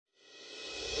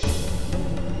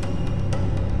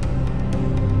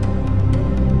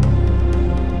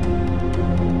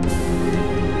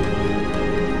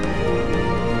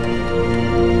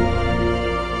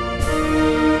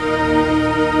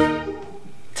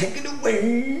Take it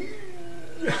away.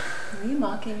 Are you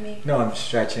mocking me? No, I'm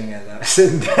stretching and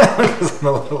sitting down because I'm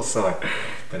a little sore.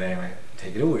 But anyway,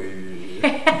 take it away.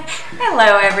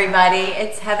 Hello, everybody.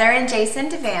 It's Heather and Jason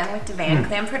Devan with Devan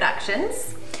Clan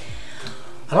Productions.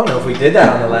 I don't know if we did that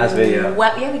on the last video.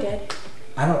 What? Yeah, we did.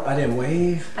 I didn't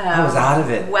wave. I was out of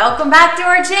it. Welcome back to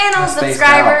our channel,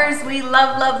 subscribers. We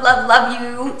love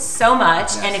you so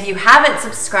much. Yes. And if you haven't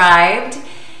subscribed,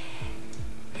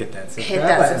 hit that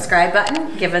subscribe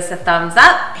button. Give us a thumbs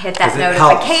up. Hit that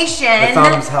notification. The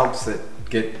thumbs helps it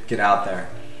get out there.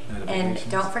 And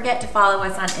don't forget to follow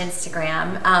us on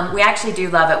Instagram. We actually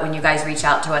do love it when you guys reach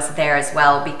out to us there as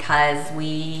well because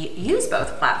we use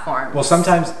both platforms. Well,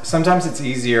 sometimes it's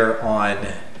easier on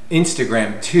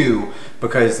Instagram too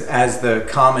because as the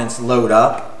comments load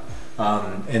up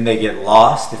and they get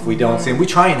lost if we don't see them, we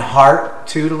try and heart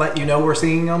too to let you know we're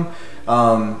seeing them.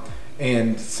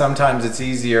 And sometimes it's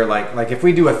easier, like if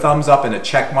we do a thumbs up and a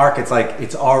check mark, it's like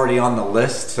it's already on the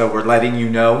list, so we're letting you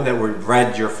know that we've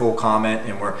read your full comment,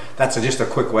 and that's just a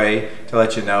quick way to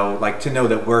let you know, to know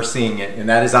that we're seeing it, and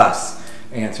that is us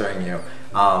answering you.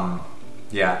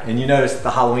 Yeah, and you notice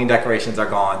the Halloween decorations are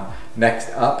gone.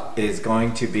 Next up is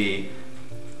going to be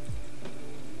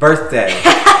birthday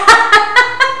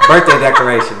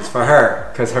decorations for her,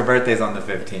 because her birthday's on the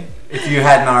 15th. If you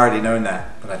hadn't already known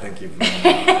that, but I think you've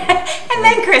and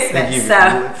then Christmas. You've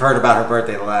heard about her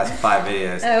birthday the last 5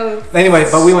 videos. Oh. Anyway,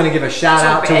 but we want to give a shout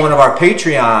out to one of our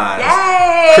Patreons.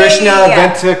 Yay! Krishna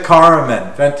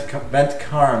Ventakaaraman.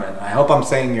 I hope I'm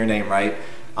saying your name right.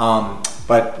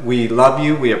 But we love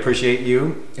you, we appreciate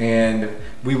you, and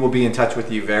we will be in touch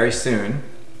with you very soon.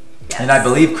 Yes. And I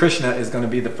believe Krishna is going to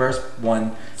be the first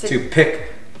one to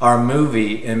pick our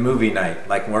movie in movie night.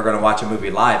 Like, we're going to watch a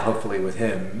movie live, hopefully with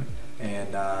him.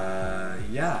 And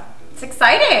yeah. It's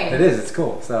exciting. It is. It's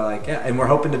cool. So yeah, and we're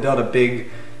hoping to build a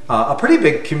pretty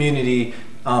big community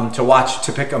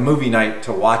to pick a movie night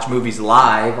to watch movies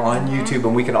live on YouTube,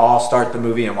 and we can all start the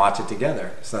movie and watch it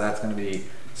together. So that's going to be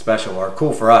special or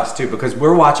cool for us too, because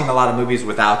we're watching a lot of movies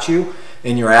without you,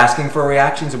 and you're asking for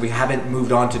reactions, and we haven't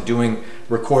moved on to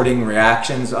recording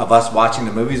reactions of us watching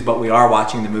the movies, but we are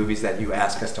watching the movies that you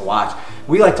ask us to watch.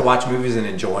 We like to watch movies and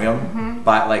enjoy them,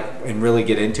 and really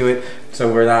get into it. So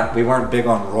we weren't big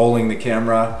on rolling the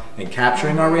camera and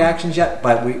capturing our reactions yet,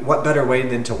 but what better way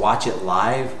than to watch it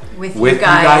live with you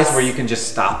guys, where you can just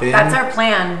stop in. That's our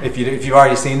plan. If you've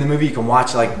already seen the movie, you can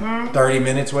watch 30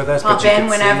 minutes with us. Pop in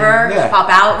whenever, pop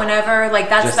out whenever.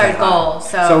 That's our goal.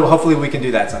 So hopefully we can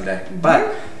do that someday.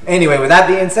 But anyway, with that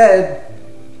being said,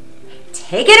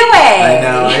 take it away. I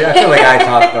know. I feel like I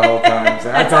talked the whole time. So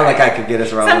I felt like I could get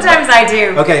us rolling. Sometimes I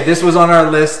do. Okay, this was on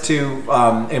our list too,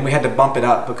 and we had to bump it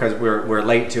up because we're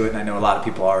late to it, and I know a lot of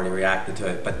people already reacted to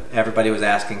it. But everybody was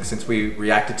asking, since we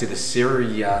reacted to the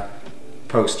Syria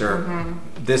poster,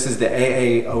 this is the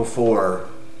AA04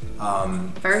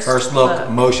 first look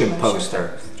motion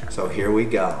poster. So here we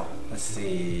go. Let's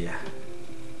see.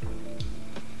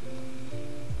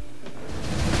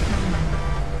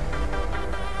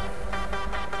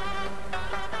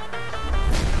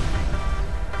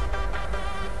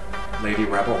 Lady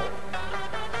Rebel.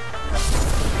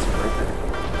 That's perfect.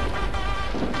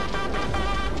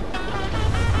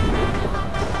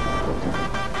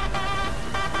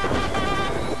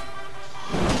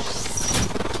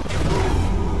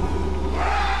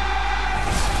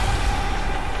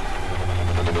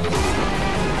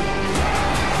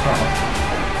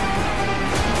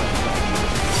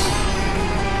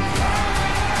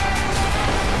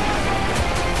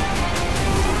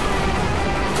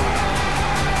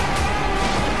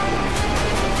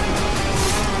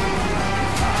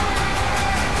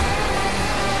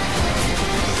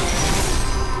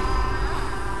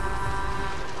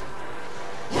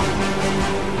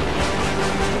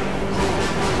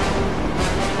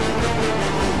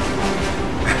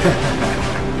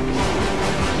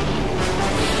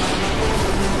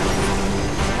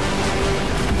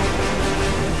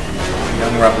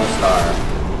 Young Rebel star,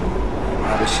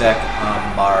 Abishek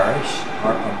Ambareesh.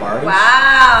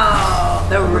 Wow,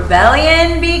 the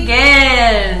rebellion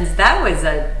begins. That was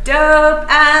a dope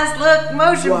ass look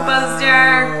motion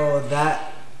poster.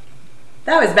 That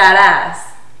was badass.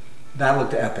 That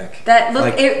looked epic. That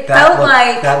looked.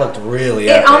 That looked really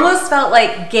epic. It almost felt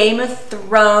like Game of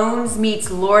Thrones meets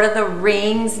Lord of the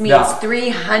Rings meets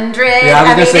 300. Yeah, I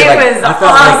was gonna say, it was awesome.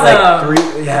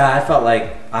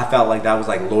 I felt like that was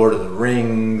like Lord of the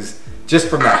Rings, just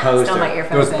from that poster.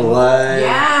 There was blood.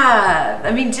 Yeah,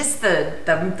 I mean, just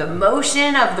the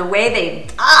motion of the way they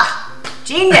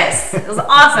genius. It was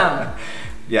awesome.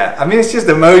 Yeah, I mean, it's just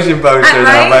a motion poster,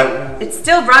 right? though, but it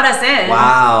still brought us in.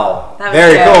 Wow, That was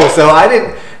very good. cool. So I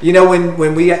didn't. You know,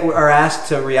 when we are asked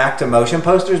to react to motion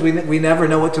posters, we never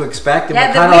know what to expect. And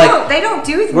they don't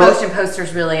do motion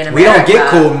posters really in America. We don't get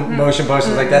cool motion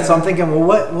posters like that. So I'm thinking,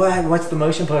 well, what's the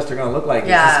motion poster going to look like? Is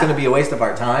this going to be a waste of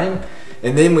our time?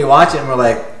 And then we watch it and we're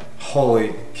like,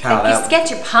 holy cow. Just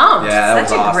get you pumped. Yeah,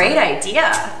 Such a great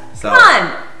idea. Come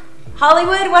on,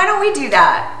 Hollywood, why don't we do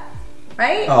that?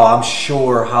 Right? Oh, I'm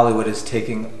sure Hollywood is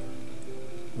taking,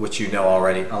 which you know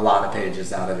already, a lot of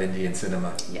pages out of Indian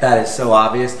cinema. Yeah. That is so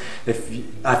obvious.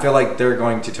 I feel like they're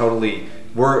going to totally,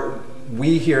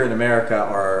 we here in America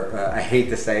are, I hate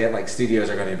to say it, like studios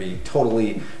are going to be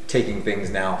totally taking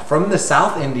things now from the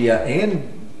South India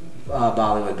and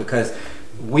Bollywood, because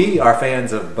we are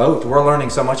fans of both. We're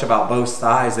learning so much about both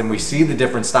sides, and we see the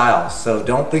different styles. So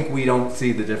don't think we don't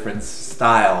see the different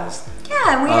styles.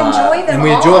 Yeah, and we enjoy them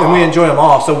all. We enjoy them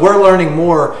all. So we're learning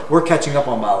more. We're catching up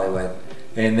on Bollywood,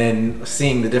 and then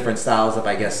seeing the different styles of,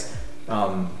 I guess,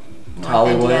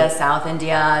 Tollywood. India, South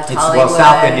India, Tollywood. Well,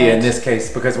 South India in this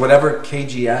case, because whatever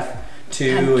KGF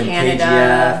 2 and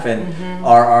KGF and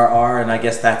RRR, and I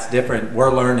guess that's different.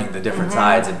 We're learning the different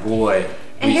sides, and boy,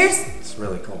 it's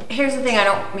really cool. Here's the thing, I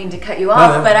don't mean to cut you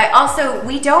off, but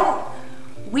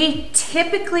we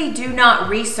typically do not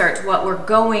research what we're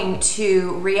going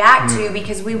to react to,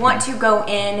 because we want to go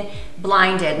in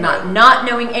blinded, not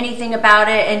knowing anything about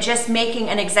it, and just making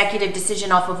an executive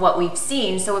decision off of what we've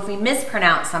seen. So if we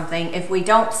mispronounce something, if we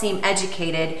don't seem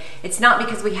educated, it's not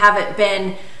because we haven't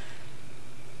been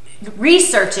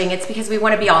researching, it's because we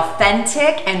want to be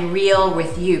authentic and real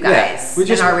with you guys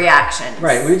in our reactions.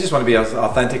 Right, we just want to be as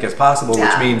authentic as possible,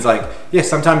 which means like,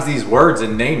 sometimes these words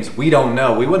and names we don't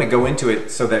know. We want to go into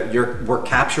it so that we're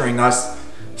capturing us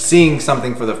seeing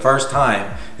something for the first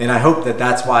time, and I hope that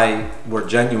that's why we're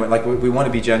genuine. Like we want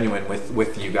to be genuine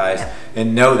with you guys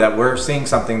and know that we're seeing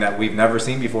something that we've never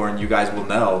seen before, and you guys will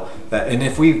know that. And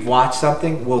if we've watched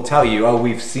something, we'll tell you, oh,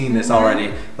 we've seen this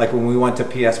already. Like when we went to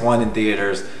PS1 in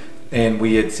theaters, and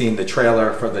we had seen the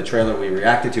trailer for the trailer we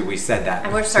reacted to, we said that.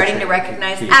 And we're starting to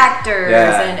recognize actors,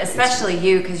 and especially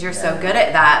you, because you're so good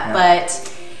at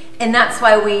that. And that's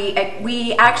why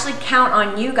we actually count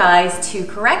on you guys to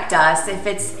correct us if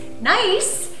it's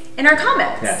nice in our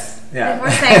comments. Yes. Yeah. If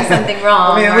we're saying something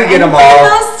wrong. I mean, we get them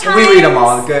all. We read them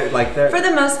all. Good, like for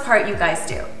the most part, you guys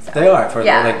do. So. They are.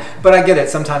 But I get it.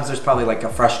 Sometimes there's probably like a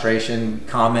frustration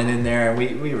comment in there, and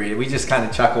we read it. We just kind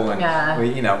of chuckle,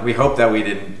 and we hope that we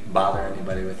didn't bother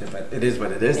anybody with it. But it is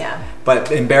what it is. Yeah.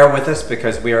 And bear with us,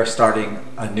 because we are starting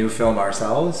a new film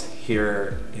ourselves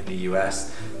here in the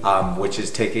U.S., which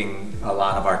is taking a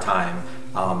lot of our time.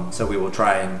 So we will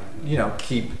try and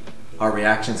keep our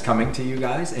reactions coming to you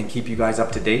guys and keep you guys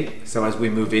up to date. So as we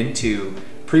move into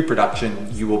pre-production,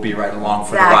 you will be right along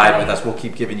for the ride with us. We'll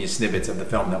keep giving you snippets of the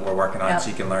film that we're working on, so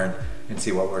you can learn and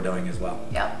see what we're doing as well.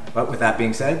 But with that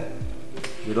being said,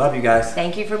 we love you guys.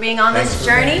 Thank you for being on this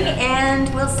journey,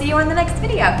 and we'll see you in the next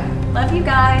video. Love you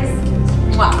guys.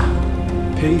 Mwah.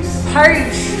 Peace.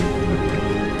 Peace.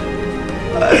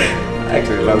 I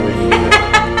actually love when you do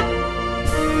that.